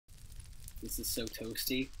This is so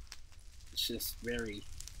toasty. It's just very,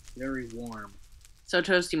 very warm. So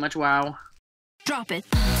toasty, much wow. Drop it.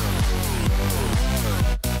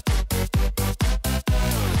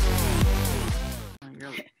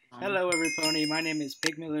 Hello, everybody. My name is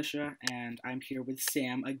PigMalitia, and I'm here with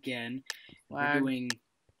Sam again. We're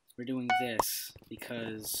doing this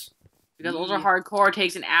because Ultra Hardcore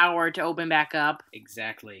takes an hour to open back up.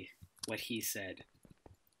 Exactly what he said.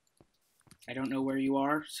 I don't know where you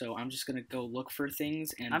are, so I'm just gonna go look for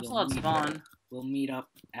things, and I'm still at spawn. We'll meet up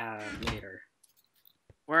later.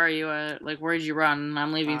 Where are you at? Like, where'd you run?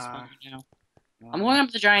 I'm leaving spawn right now. I'm going up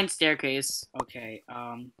the giant staircase. Okay,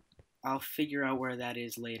 I'll figure out where that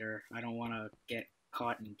is later. I don't want to get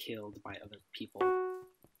caught and killed by other people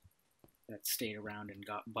that stayed around and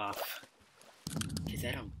got buff. Because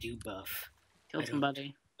I don't do buff. Killed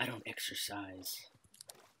somebody. I don't exercise.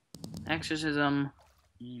 Exorcism.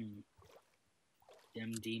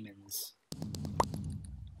 Them demons.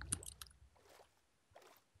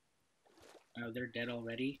 Oh, they're dead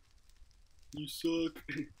already? You suck.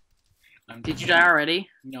 Did you die already?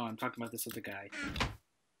 No, I'm talking about this other guy.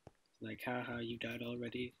 Like, haha, you died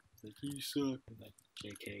already? Like, you suck. I'm like,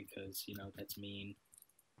 JK, because, you know, that's mean.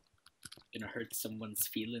 Gonna hurt someone's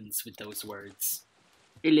feelings with those words.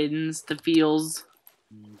 Feelings, the feels.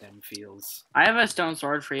 Them feels. I have a stone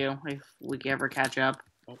sword for you, if we can ever catch up.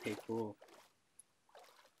 Okay, cool.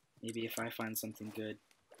 Maybe if I find something good.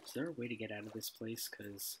 Is there a way to get out of this place?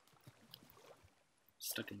 Because I'm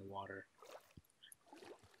stuck in the water.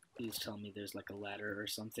 Please tell me there's like a ladder or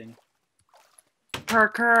something.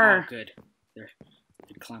 Parker! Oh, good. There. I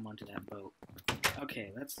could climb onto that boat.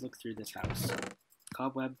 Okay, let's look through this house.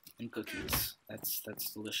 Cobweb and cookies. That's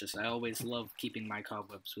delicious. I always love keeping my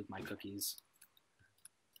cobwebs with my cookies.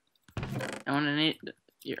 I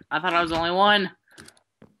thought I was the only one.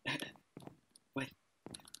 What?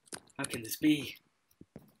 How can this be?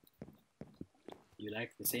 You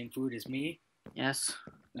like the same food as me? Yes.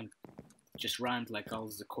 Just rhymed like all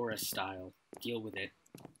the chorus style. Deal with it.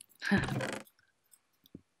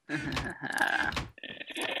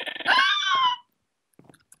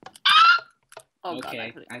 Oh,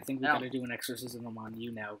 okay, God, I think we gotta do an exorcism on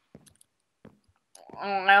you now.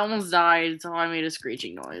 Oh, I almost died, so I made a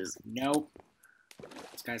screeching noise. Nope.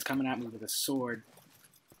 This guy's coming at me with a sword.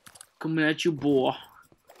 Coming at you, boy.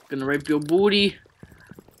 Gonna rape your booty.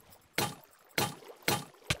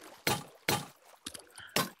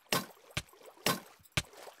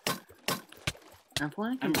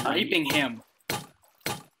 I'm raping him.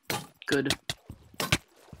 Good.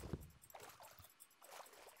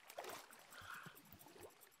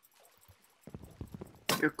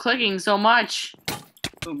 You're clicking so much.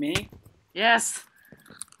 Who, me? Yes.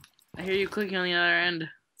 I hear you clicking on the other end.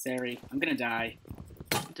 Sorry, I'm gonna die.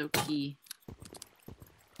 It's okay.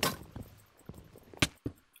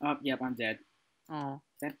 Oh, yep, I'm dead. Oh.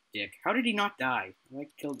 That dick. How did he not die? I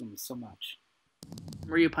killed him so much.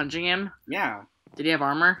 Were you punching him? Yeah. Did he have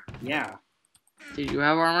armor? Yeah. Did you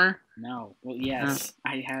have armor? No. Well, yes.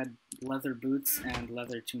 I had leather boots and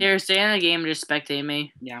leather tunic. Here, stay in the game and just spectate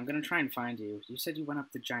me. Yeah, I'm gonna try and find you. You said you went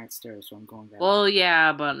up the giant stairs, so I'm going down. Well,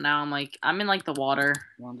 yeah, but now I'm in like the water.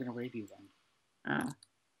 Well, I'm gonna rape you then. Oh.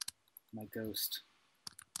 My ghost.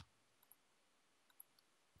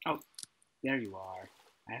 Oh, there you are.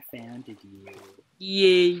 I found you.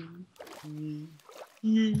 Yay. I'm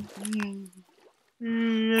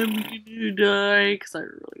gonna die because I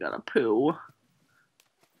really gotta poo.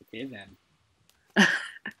 Okay then.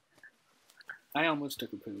 I almost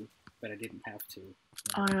took a poo, but I didn't have to.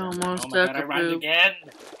 I almost took a poo. Oh my god, I rhymed again!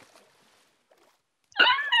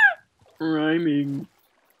 Rhyming.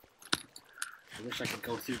 I wish I could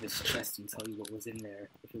go through this chest and tell you what was in there,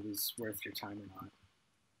 if it was worth your time or not.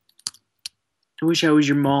 I wish I was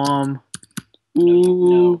your mom.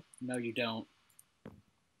 Ooh. No, you don't.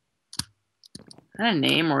 Is that a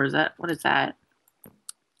name or is that, what is that?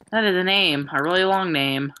 That is a name, a really long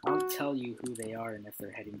name. I'll tell you who they are and if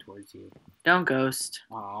they're heading towards you. Don't ghost.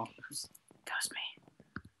 Aw. Ghost me.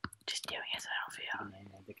 Just doing it so I don't feel.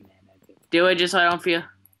 Banana. Do it just so I don't feel.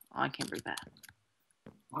 Oh, I can't breathe that.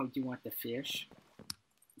 Oh, do you want the fish?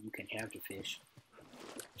 You can have the fish.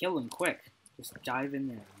 Kill him quick. Just dive in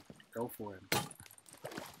there and go for him.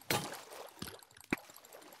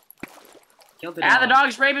 Kill the dog. Ah, the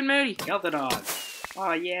dog's raping Moody. Kill the dog.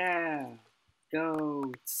 Oh, yeah.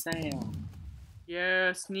 Go, Sam.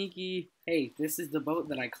 Yeah, sneaky. Hey, this is the boat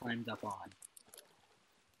that I climbed up on.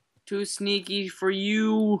 Too sneaky for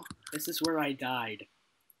you. This is where I died.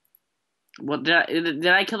 What did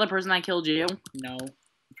I kill the person that killed you? No.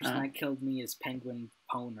 The person that killed me is Penguin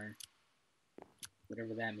Poner.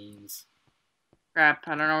 Whatever that means. Crap,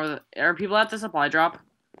 I don't know where are people at the supply drop?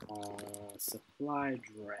 Supply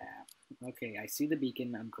drop. Okay, I see the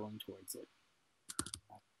beacon. I'm going towards it.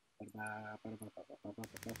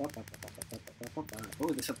 Oh,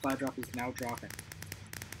 the supply drop is now dropping.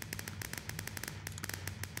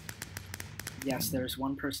 Yes, there's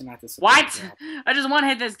one person at the supply drop. I just one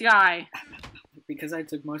hit this guy. Because I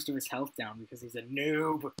took most of his health down because he's a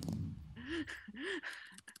noob.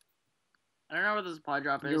 I don't know where the supply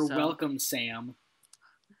drop is. You're welcome, Sam.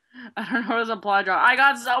 I don't know where the supply drop. I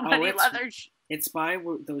got so many leather. It's by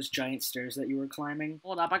those giant stairs that you were climbing.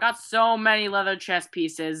 Hold up, I got so many leather chest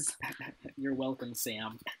pieces. You're welcome,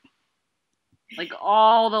 Sam. Like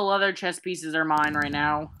all the leather chest pieces are mine right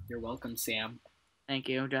now. You're welcome, Sam. Thank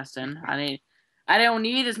you, Justin. I don't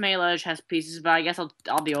need as many leather chest pieces, but I guess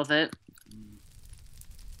I'll deal with it.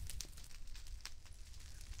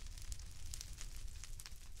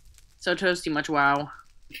 So toasty much wow.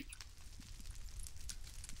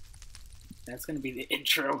 That's gonna be the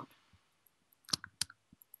intro.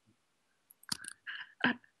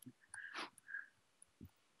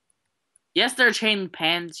 Yes, they're chain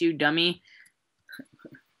pants, you dummy.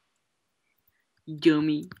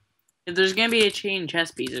 Dummy. If there's gonna be a chain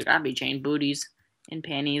chest piece, there's gotta be chain booties and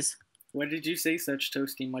panties. What did you say? Such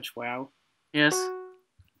toasty much wow? Yes.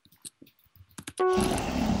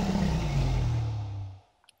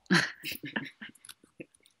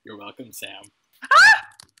 You're welcome, Sam.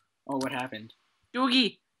 Oh, what happened?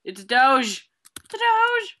 Doogie, it's Doge. The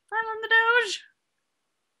Doge. Run from the Doge.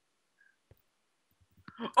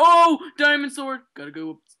 Oh, diamond sword. Gotta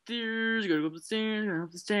go upstairs. Gotta go up the stairs. Gotta go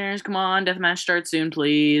up the stairs. Come on, deathmatch starts soon,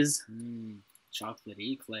 please. Chocolate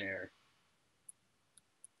eclair.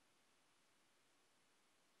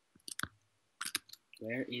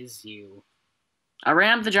 Where is you? I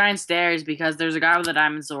ran up the giant stairs because there's a guy with a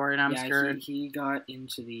diamond sword, and I'm scared. He got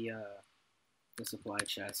into the supply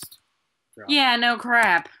chest. Drop. Yeah, no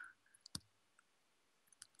crap.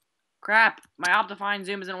 Crap, my Optifine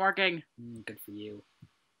zoom isn't working. Good for you.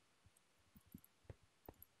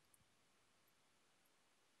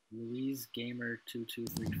 Louise Gamer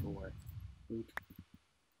 2234.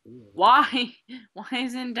 Why? Why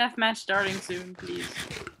isn't deathmatch starting soon, please?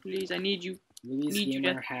 Please, I need you. Louise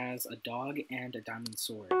Gamer has a dog and a diamond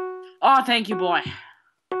sword. Oh, thank you, boy.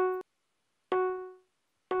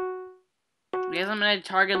 I guess I'm gonna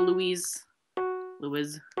target Louise.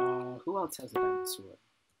 Who else has a diamond sword?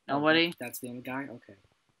 Nobody. That's the only guy? Okay.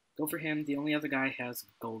 Go for him. The only other guy has a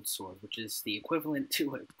gold sword, which is the equivalent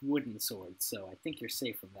to a wooden sword, so I think you're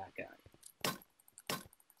safe from that guy.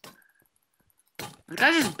 This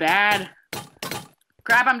guy's just bad.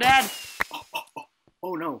 Crap, I'm dead.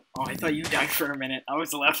 Oh no. Oh, I thought you died for a minute. I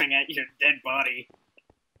was laughing at your dead body.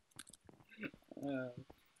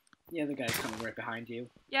 The other guy's coming right behind you.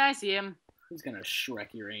 Yeah, I see him. He's gonna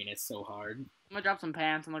Shrek your anus so hard. I'm gonna drop some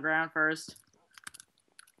pants on the ground first.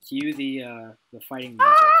 Cue the fighting music.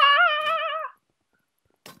 Oh.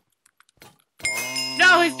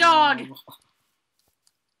 No, his dog!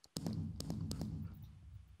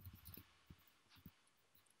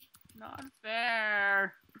 Not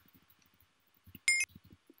fair.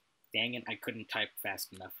 Dang it, I couldn't type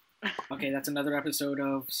fast enough. Okay, that's another episode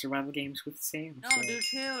of Survival Games with Sam. No, do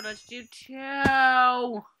two. Let's do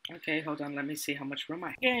two. Okay, hold on. Let me see how much room I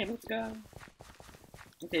have. Okay, let's go.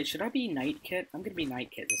 Okay, should I be Night Kit? I'm gonna be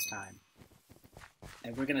Night Kit this time.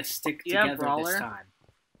 And we're gonna stick together this time.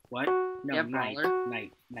 What? No, Night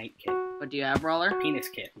Kit. What do you have, Brawler? Penis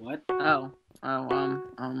Kit. What? Oh.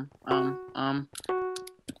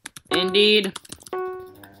 Indeed.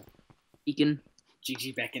 Beacon.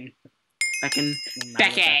 GG Beacon.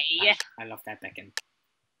 Becky. I love that Beacon.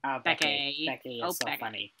 Oh, Becky. Becky is so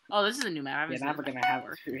funny. Oh, this is a new map. You're never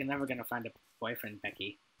gonna find a boyfriend,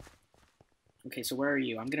 Becky. Okay, so where are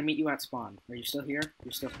you? I'm gonna meet you at spawn. Are you still here?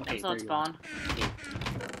 You're still okay. I'm still at spawn.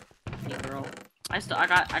 Hey, girl. I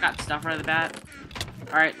got stuff right at the bat.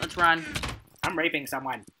 All right, let's run. I'm raping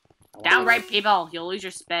someone. Down rape people. You'll lose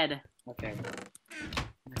your sped. Okay.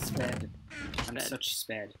 Sped. I'm such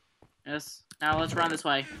sped. Yes. Now let's run this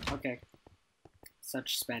way. Okay.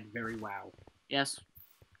 Such sped. Very wow. Yes.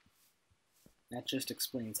 That just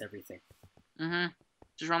explains everything.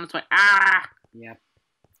 Just run this way. Ah! Yep.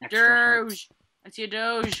 Doge! I see a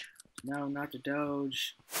Doge. No, not the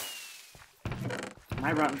Doge.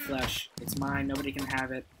 My rotten flesh. It's mine. Nobody can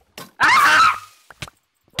have it. Ah!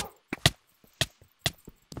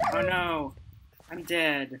 Oh no. I'm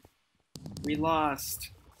dead. We lost.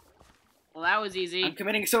 Well, that was easy. I'm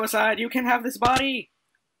committing suicide. You can have this body.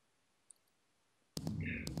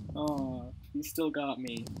 Oh, you still got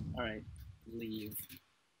me. Alright. Leave.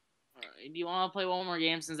 Do you want to play one more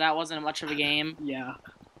game since that wasn't much of a game? Yeah.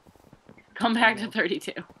 Come back to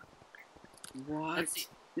 32. What? Let's see.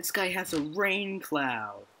 This guy has a rain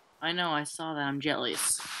cloud. I know, I saw that. I'm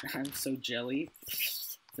jealous. I'm so jelly.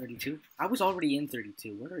 32? I was already in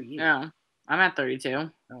 32. What are you? Yeah, I'm at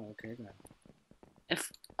 32. Oh, okay then.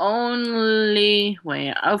 If only...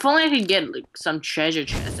 Wait, if only I could get like, some treasure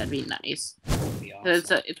chest, that'd be nice. That'd be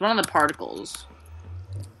awesome. It's one of the particles.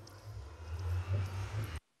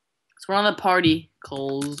 It's one of the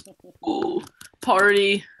particles. Ooh,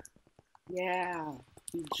 party. Yeah,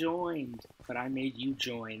 you joined, but I made you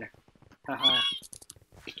join. Haha.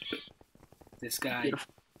 This guy.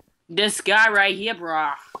 Beautiful. This guy right here,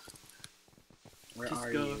 brah. Where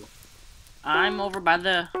are you? I'm over by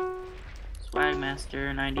the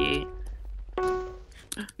Swagmaster 98.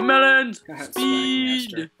 Melons!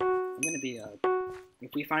 Speed! Swagmaster. I'm gonna be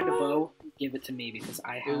if we find a bow, give it to me because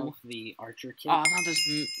I have the archer kit. Oh,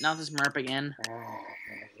 not this merp again.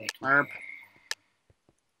 Merp.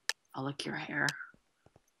 I'll lick your hair.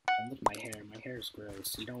 Don't lick my hair. My hair is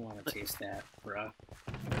gross. You don't want to taste that, bruh.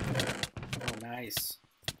 Oh, nice.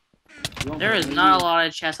 There is not a lot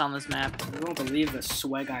of chests on this map. You won't believe the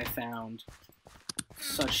swag I found.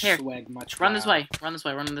 Such Here, swag, much. Run this way. Run this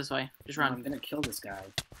way. Run this way. Just run. I'm gonna kill this guy.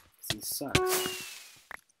 Because he sucks.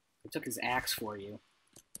 I took his axe for you.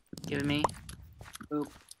 Give it me.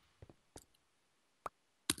 Oop.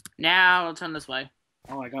 Now, let's run this way.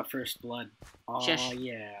 Oh, I got first blood. Oh, Shush.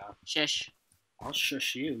 yeah. Shush. I'll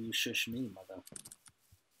shush you. You shush me, mother.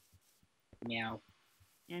 Meow.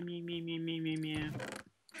 Meow, meow, meow, meow, meow, meow, meow.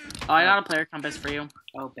 Oh, I got a player compass for you.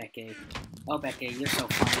 Oh, Becky. Oh, Becky, you're so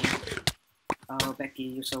funny. Oh, Becky,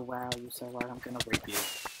 you're so wow. You're so wow. I'm gonna rape you.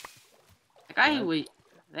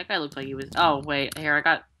 That guy looked like he was. Oh wait, here I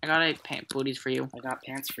got a pant booties for you. I got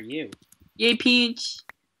pants for you. Yay, Peach!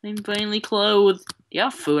 I'm finally clothed. Do you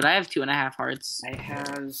have food? I have 2.5 hearts. I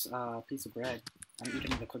has a piece of bread. I'm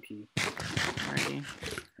eating the cookie. Alrighty.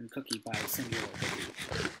 And cookie by singular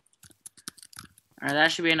cookie. Alright, that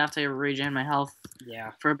should be enough to regen my health.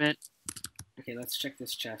 Yeah. For a bit. Okay, let's check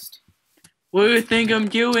this chest. What do you think I'm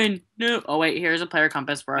doing? No. Oh wait, here's a player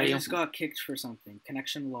compass. Where are you? I just got kicked for something.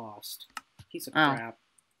 Connection lost. Piece of crap.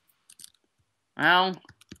 Well.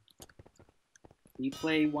 We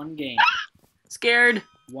play one game. Scared.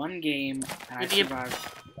 One game, and I survived.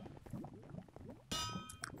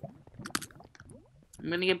 I'm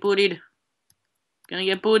gonna get bootied. Gonna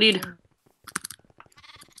get bootied.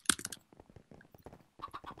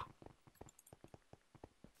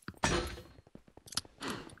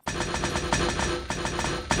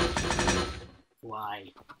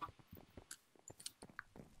 Why?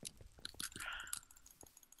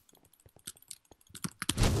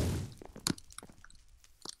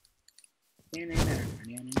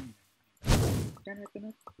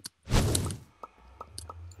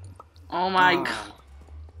 Oh my god.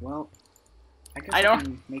 Well, I guess I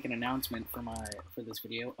can make an announcement for this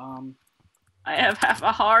video. I have half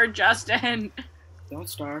a heart, Justin. Don't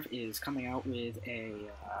Starve is coming out with a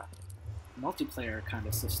multiplayer kind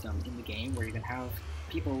of system in the game where you're gonna have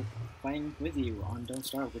people playing with you on Don't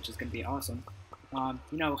Starve, which is gonna be awesome. You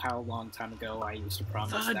know how a long time ago I used to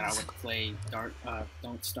promise that I would play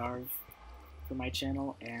Don't Starve for my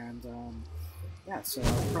channel, and yeah, so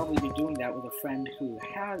I'll probably be doing that with a friend who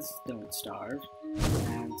has Don't Starve,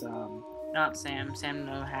 and Not Sam. Sam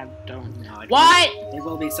don't. No, What? It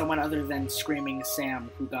will be someone other than Screaming Sam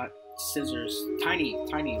who got scissors, tiny,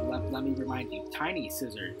 let me remind you, tiny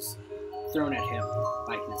scissors thrown at him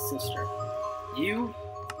by his sister. You.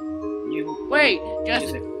 Wait,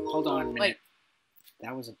 Justin. Music. Hold on a minute. Wait.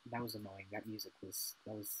 That was annoying. That music was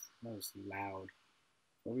loud.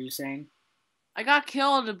 What were you saying? I got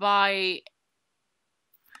killed by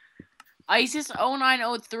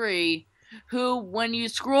ISIS0903, who, when you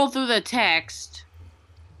scroll through the text,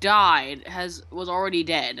 was already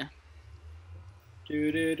dead.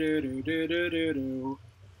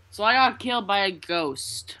 So I got killed by a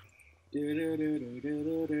ghost. Don't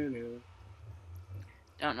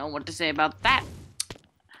know what to say about that.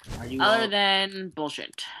 Other than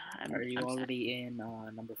bullshit. Are you already in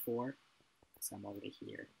number 4? Because I'm already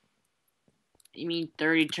here. You mean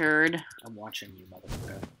 30 turd? I'm watching you,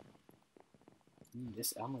 motherfucker.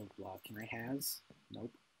 This Elmo block, can I has?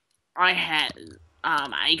 Nope. I had. Oh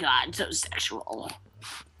my god, so sexual.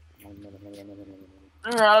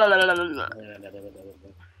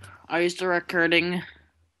 Are you still recording?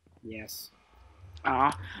 Yes.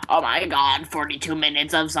 Oh my god, 42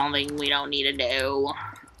 minutes of something we don't need to do.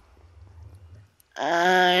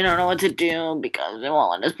 I don't know what to do because they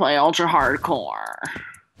won't let us play ultra hardcore.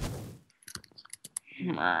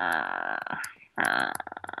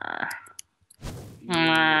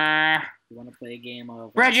 You want to play a game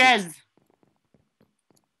of... Bridges!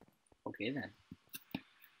 Okay, then.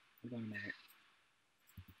 Hold on a minute.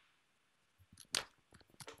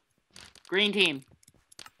 Green team.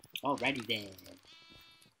 Alrighty then.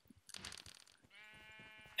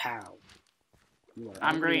 Pow.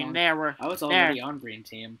 I'm green. There, we're... I was already on green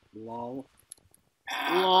team. Lol.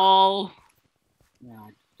 LOL. No,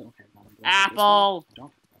 I don't have that one. Apple. I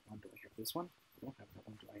don't have that one. Do I have this one? I don't have that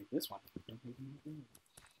one. Do I have this one? I don't even have that one.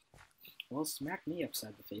 Well, smack me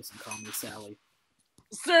upside the face and call me Sally.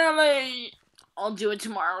 Sally! I'll do it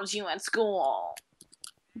tomorrow with you at school.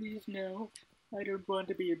 Please, no. I don't want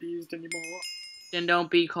to be abused anymore. Then don't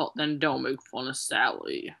be called. Then don't make fun of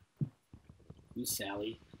Sally. You,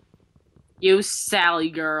 Sally. You Sally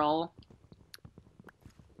girl.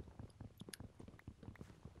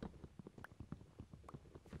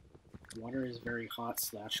 Water is very hot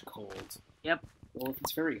 / cold. Yep. Well, if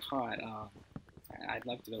it's very hot, I'd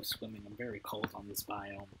like to go swimming. I'm very cold on this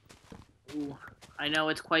biome. Ooh, I know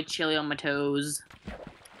it's quite chilly on my toes.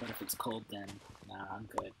 But if it's cold, then nah, I'm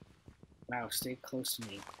good. Wow, stay close to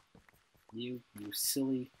me. You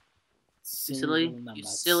silly little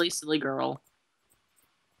numbnuts. You silly girl.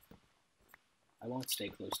 I won't stay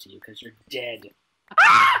close to you because you're dead.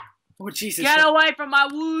 Ah! Oh Jesus! Get away from my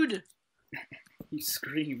wood! You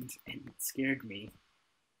screamed and it scared me.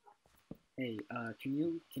 Hey, can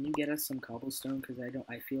you get us some cobblestone? Because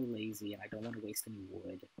I feel lazy and I don't want to waste any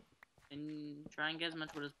wood. And try and get as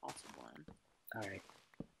much wood as possible in. All right.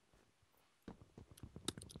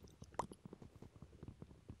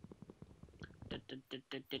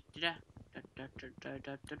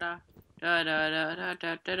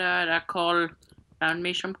 Coal. Found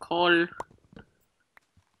me some coal.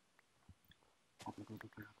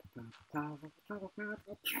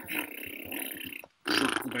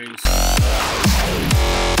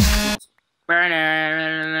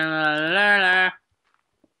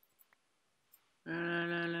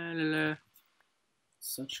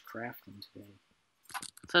 Such crafting today.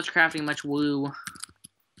 Such crafting, much woo. I'm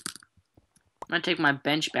gonna take my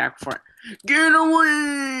bench back before get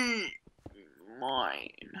away!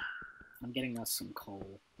 Mine. I'm getting us some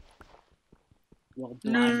coal. We'll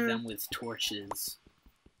blind them with torches.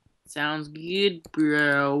 Sounds good,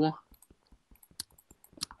 bro.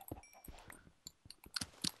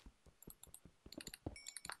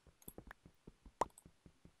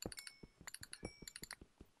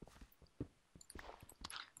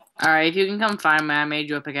 Alright, if you can come find me, I made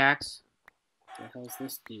you a pickaxe. What the hell's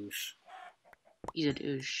this douche? He's a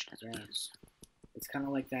douche. That's what he is. It's kind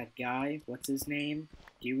of like that guy. What's his name?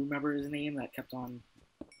 Do you remember his name? That kept on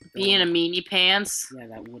being a meanie pants. Yeah,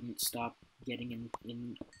 that wouldn't stop getting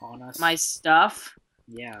in on us. My stuff.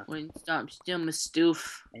 Yeah. Wouldn't stop stealing my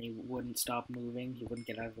stuff. And he wouldn't stop moving. He wouldn't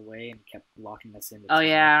get out of the way and kept locking us in. Oh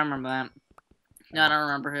yeah, I remember that. No, I don't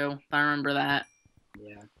remember who, but I remember that.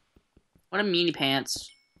 Yeah. What a meanie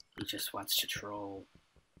pants. He just wants to troll.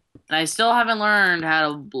 And I still haven't learned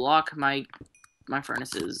how to block my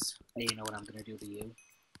furnaces. Hey, you know what I'm gonna do to you?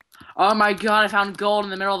 Oh my god, I found gold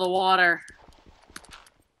in the middle of the water.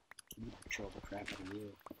 I'm gonna troll the crap out of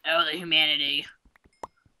you. Oh, the humanity.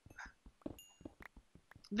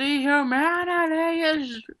 The humanity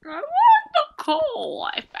is... I want the coal.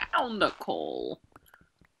 I found the coal.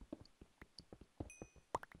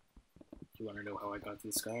 You wanna know how I got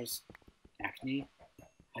these scars? Acne?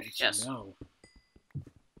 How did Yes. you know?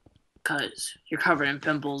 Because you're covered in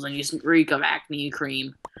pimples and you reek of acne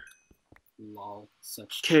cream. Lol.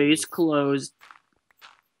 Such Case truth. closed.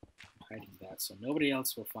 I'm hiding that so nobody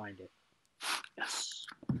else will find it. Yes.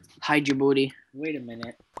 Hide your booty. Wait a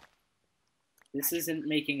minute. This isn't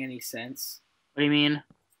making any sense. What do you mean?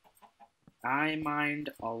 I mined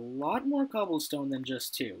a lot more cobblestone than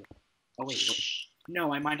just 2. Oh wait,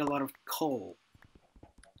 no, I mined a lot of coal.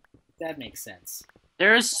 That makes sense.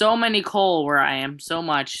 There is so many coal where I am. So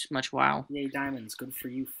much wow. Yay, diamonds. Good for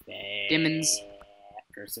you, fat Diamonds.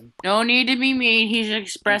 person. No need to be mean. He's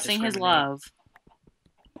expressing his love.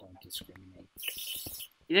 Don't discriminate.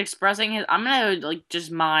 He's expressing his... I'm gonna, like,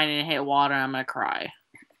 just mine and hit water and I'm gonna cry.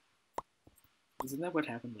 Isn't that what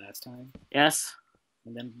happened last time? Yes.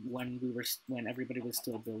 And then when everybody was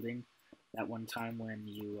still building, that one time when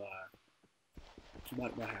you,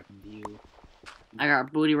 what happened to you? I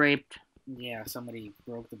got booty raped. Yeah, somebody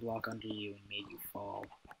broke the block under you and made you fall.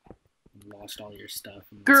 And lost all your stuff.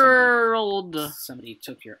 And Girl! Somebody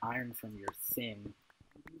took your iron from your thing.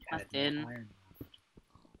 You had no Nothing. iron left.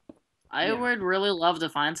 I would really love to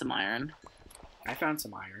find some iron. I found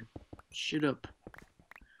some iron. Shut up.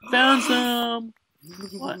 Found some!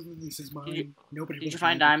 What? This is mine. Nobody Did you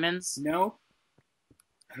find diamonds? No.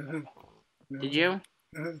 Did you?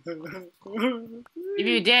 If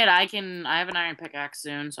you did, I have an iron pickaxe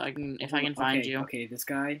soon, so I can find you. Okay, this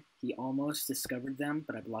guy, he almost discovered them,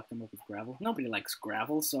 but I blocked him up with gravel. Nobody likes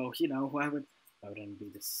gravel, so you know why would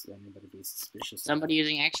anybody be suspicious? Somebody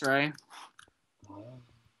using X-ray. Oh.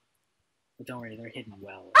 But don't worry, they're hidden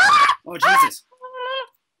well. Oh Jesus!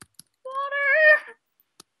 Water.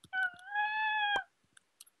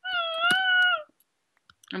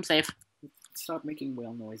 I'm safe. Stop making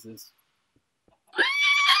whale noises.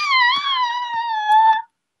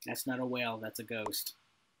 That's not a whale, that's a ghost.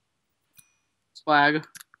 Swag.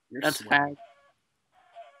 You're That's swag. fag.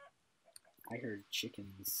 I heard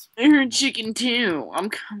chickens. I heard chicken too. I'm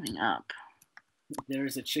coming up.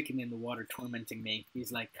 There's a chicken in the water tormenting me.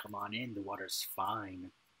 He's like, come on in, the water's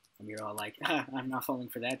fine. And you're all like, I'm not falling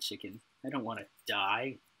for that chicken. I don't want to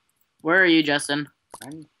die. Where are you, Justin?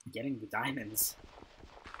 I'm getting the diamonds.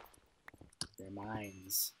 They're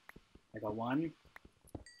mines. I got 1,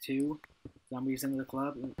 2, zombies in the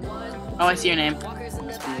club. Oh, I see your name.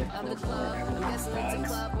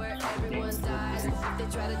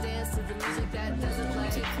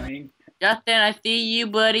 Justin, I see you,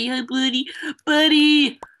 buddy. Hi,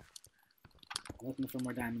 buddy. I'm looking for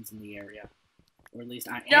more diamonds in the area. Or at least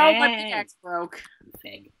I am. No, my pickaxe broke. You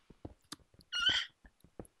fag.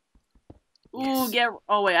 Ooh, Yes.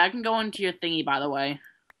 oh wait, I can go into your thingy, by the way.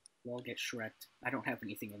 We'll get shreked. I don't have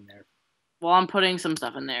anything in there. Well, I'm putting some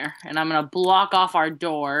stuff in there, and I'm gonna block off our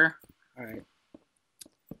door. Alright.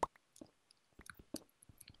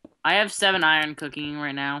 I have 7 iron cooking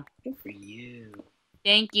right now. Good for you.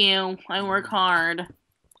 Thank you. I work hard.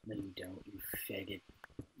 No, you don't, you faggot.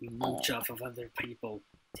 You mooch off of other people,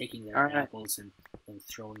 taking their apples and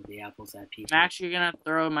throwing the apples at people. I'm actually gonna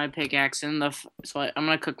throw my pickaxe in the. I'm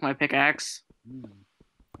gonna cook my pickaxe.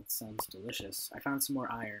 That sounds delicious. I found some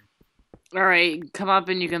more iron. Alright, come up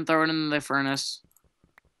and you can throw it in the furnace.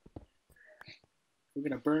 We're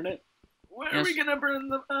gonna burn it? Why are we gonna burn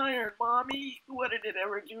the iron, Mommy? What did it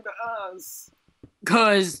ever do to us?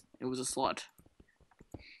 'Cause it was a slut.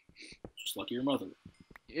 Just like your mother.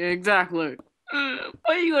 Exactly.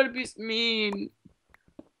 Why you gotta be mean?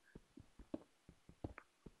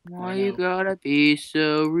 Why you gotta be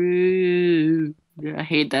so rude? I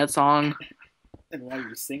hate that song. And why are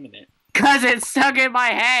you singing it? 'Cause it's stuck in my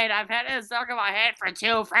head. I've had it stuck in my head for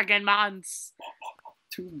 2 freaking months.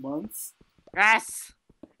 2 months? Yes.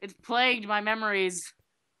 It's plagued my memories.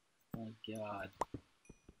 Oh god.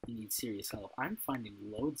 You need serious help. I'm finding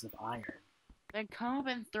loads of iron. Then come up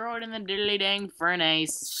and throw it in the diddly dang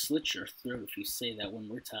furnace. Slit your throat if you say that one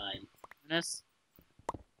more time. Furnace?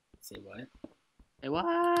 Say what? Say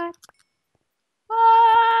what?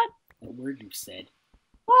 What? That word you said.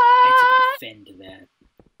 What? I took offend to that.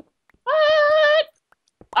 What?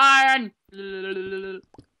 Iron!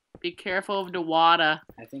 Be careful of the water.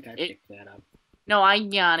 I think I picked that up. No, I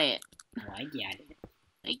got it. Oh, I got it.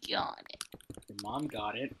 I got it. Your mom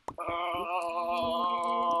got it.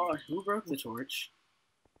 Oh, who broke the torch?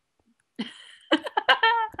 What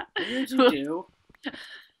did you do?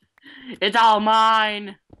 It's all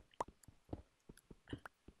mine.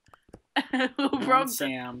 Who Come broke on,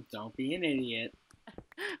 Sam, don't be an idiot.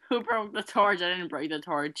 Who broke the torch? I didn't break the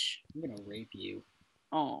torch. I'm gonna rape you.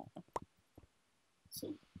 Oh.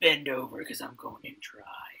 So bend over, because I'm going in dry.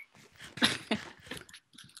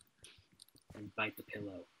 And bite the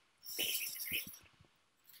pillow.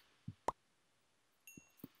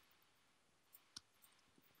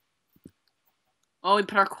 Oh, we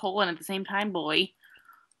put our coal in at the same time, boy.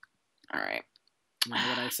 Alright. You know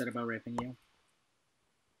what I said about raping you?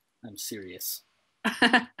 I'm serious.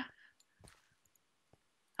 How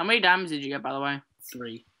many diamonds did you get, by the way?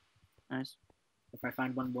 3. Nice. If I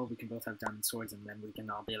find one more, we can both have diamond swords, and then we can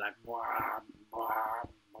all be like, blah, blah,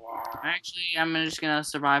 blah. Actually, I'm just gonna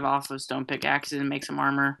survive off of stone pickaxes and make some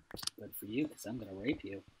armor. Good for you, because I'm gonna rape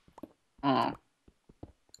you. Oh.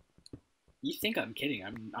 You think I'm kidding?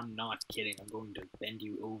 I'm not kidding. I'm going to bend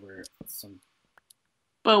you over some.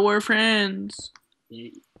 But we're friends.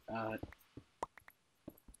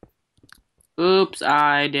 Oops,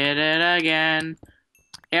 I did it again.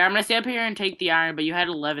 Here, I'm gonna stay up here and take the iron, but you had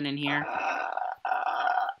 11 in here. Trying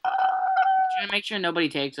to make sure nobody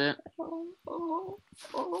takes it. Oops,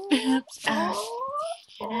 I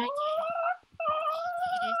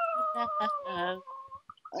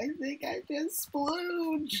think I just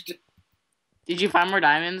splooged. Did you find more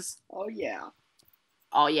diamonds? Oh yeah.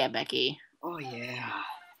 Oh yeah, Becky. Oh yeah.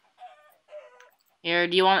 Here,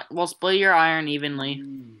 we'll split your iron evenly.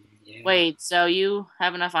 Yeah. Wait, so you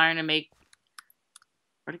have enough iron to make...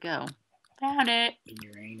 Where'd it go? Found it. In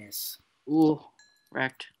your anus. Ooh,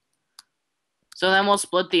 wrecked. So then we'll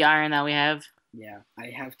split the iron that we have. Yeah, I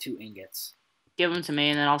have 2 ingots. Give them to me,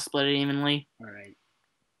 and then I'll split it evenly. Alright.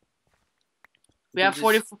 We have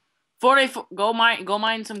 40. Go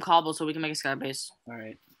mine some cobble so we can make a sky base.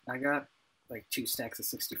 Alright. I got like 2 stacks of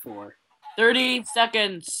 64. 30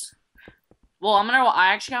 seconds. Well, I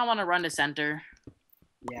actually want to run to center.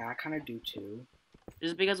 Yeah, I kind of do too.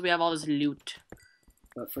 Just because we have all this loot.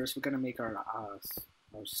 But first, we're gonna make our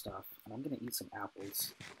stuff. And I'm gonna eat some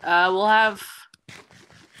apples. We'll have.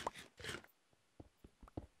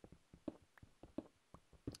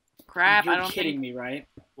 Crap! You're I don't kidding me, right?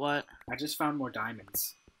 What? I just found more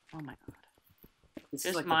diamonds. Oh my god! This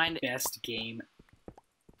Just is like the best game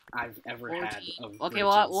I've ever 14. had. Of Okay,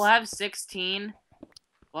 bridges. we'll have 16.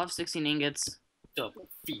 We'll have 16 ingots. Double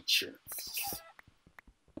feature.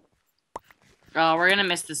 Oh, we're gonna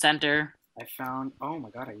miss the center. I found. Oh my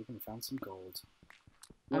god! I even found some gold.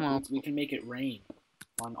 Oh, Look, well. we can make it rain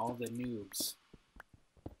on all the noobs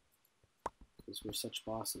because we're such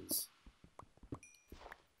bosses.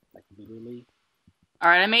 Like literally. All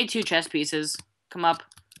right, I made 2 chest pieces. Come up.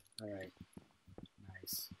 All right.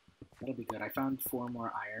 Nice. That'll be good. I found 4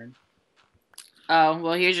 more iron. Oh,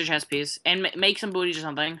 well, here's your chest piece. And make some booties or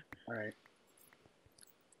something. All right.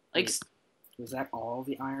 Like, wait, was that all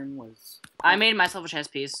the iron was? I made myself a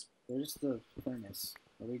chest piece. Where's the furnace?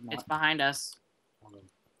 Are we not? It's behind us. Oh,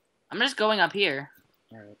 I'm just going up here.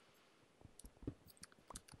 all right.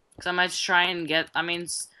 Because I might try and get... I mean,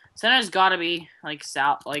 center's got to be, like,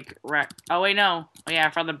 south... Like, oh, wait, no. Oh, yeah, I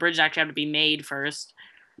thought the bridge actually had to be made first.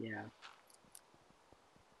 Yeah.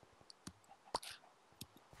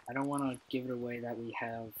 I don't want to give it away that we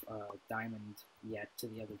have diamond yet to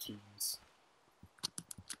the other teams.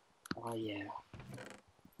 Oh, yeah.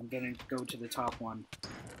 I'm gonna go to the top one.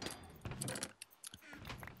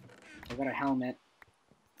 I got a helmet.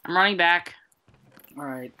 I'm running back.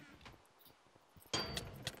 Alright.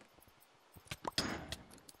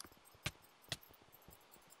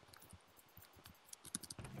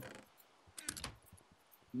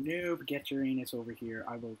 Noob, get your anus over here.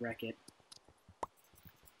 I will wreck it.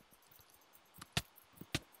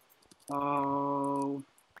 Oh,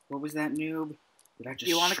 what was that, noob? Did I just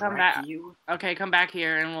You want to come Shrek back? you? Okay, come back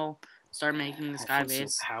here and we'll start making the sky I feel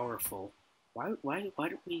base. so powerful. Why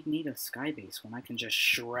do we need a sky base when I can just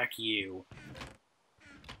Shrek you?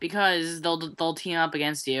 Because they'll team up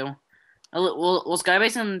against you. We'll sky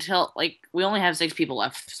base until, like, we only have 6 people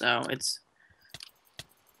left, so it's...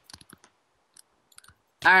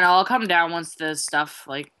 I don't know, I'll come down once the stuff,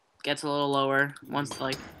 like, gets a little lower. Once,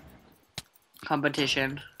 like,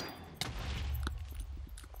 competition.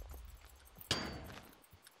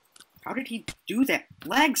 How did he do that?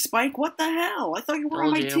 Lag spike, what the hell? I thought you were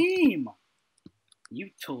on my Told you. team. You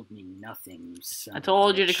told me nothing, you son I of a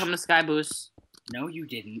told you to bitch. come to Sky Boost. No, you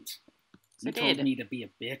didn't. I You told did. me to be a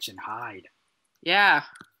bitch and hide. Yeah.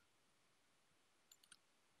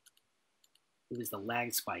 It was the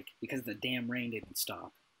lag spike because the damn rain didn't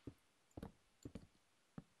stop.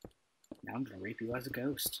 Now I'm gonna rape you as a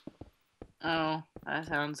ghost. Oh, that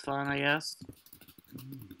sounds fun, I guess.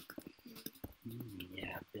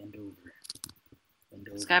 Yeah, bend over. Bend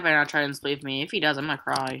over. This guy better not try and spleef me. If he does, I'm gonna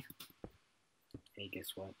cry. Hey,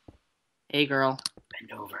 guess what? Hey, girl.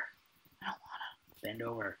 Bend over. I don't wanna. Bend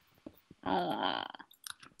over. I don't wanna.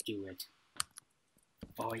 Do it.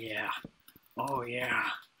 Oh yeah. Oh yeah.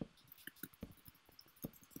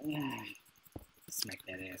 Smack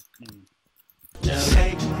that ass.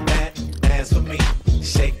 Shake that ass for me.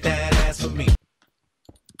 Shake that ass for me.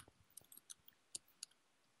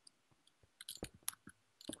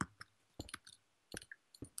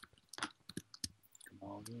 Come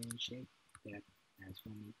on in, shake that ass for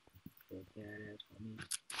me. Shake that ass for me.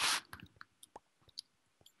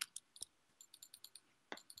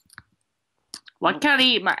 Why can't I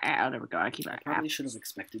eat my... Oh, there we go. I keep I my probably apples. should have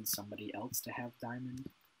expected somebody else to have diamond.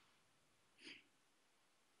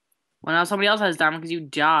 Well, now somebody else has diamond because you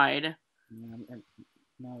died.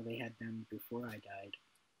 No, they had them before I died.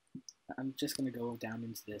 I'm just gonna go down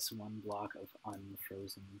into this one block of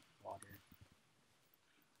unfrozen water.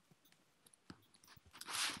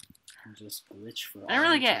 And just glitch for I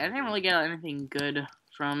didn't really get anything good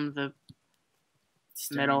from the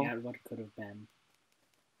middle. At what could have been.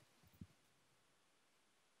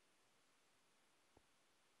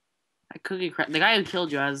 The guy who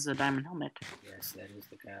killed you has a diamond helmet. Yes, that is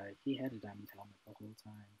the guy. He had a diamond helmet the whole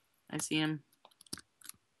time. I see him.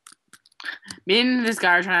 Me and this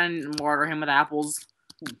guy are trying to water him with apples.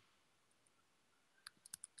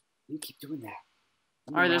 You keep doing that.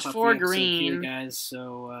 Alright, there's 4 green. Here, guys.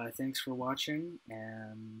 So thanks for watching,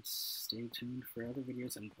 and stay tuned for other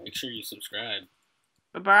videos, and make sure you subscribe.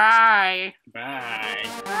 Bye-bye. Bye.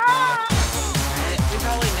 We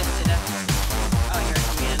probably missed it.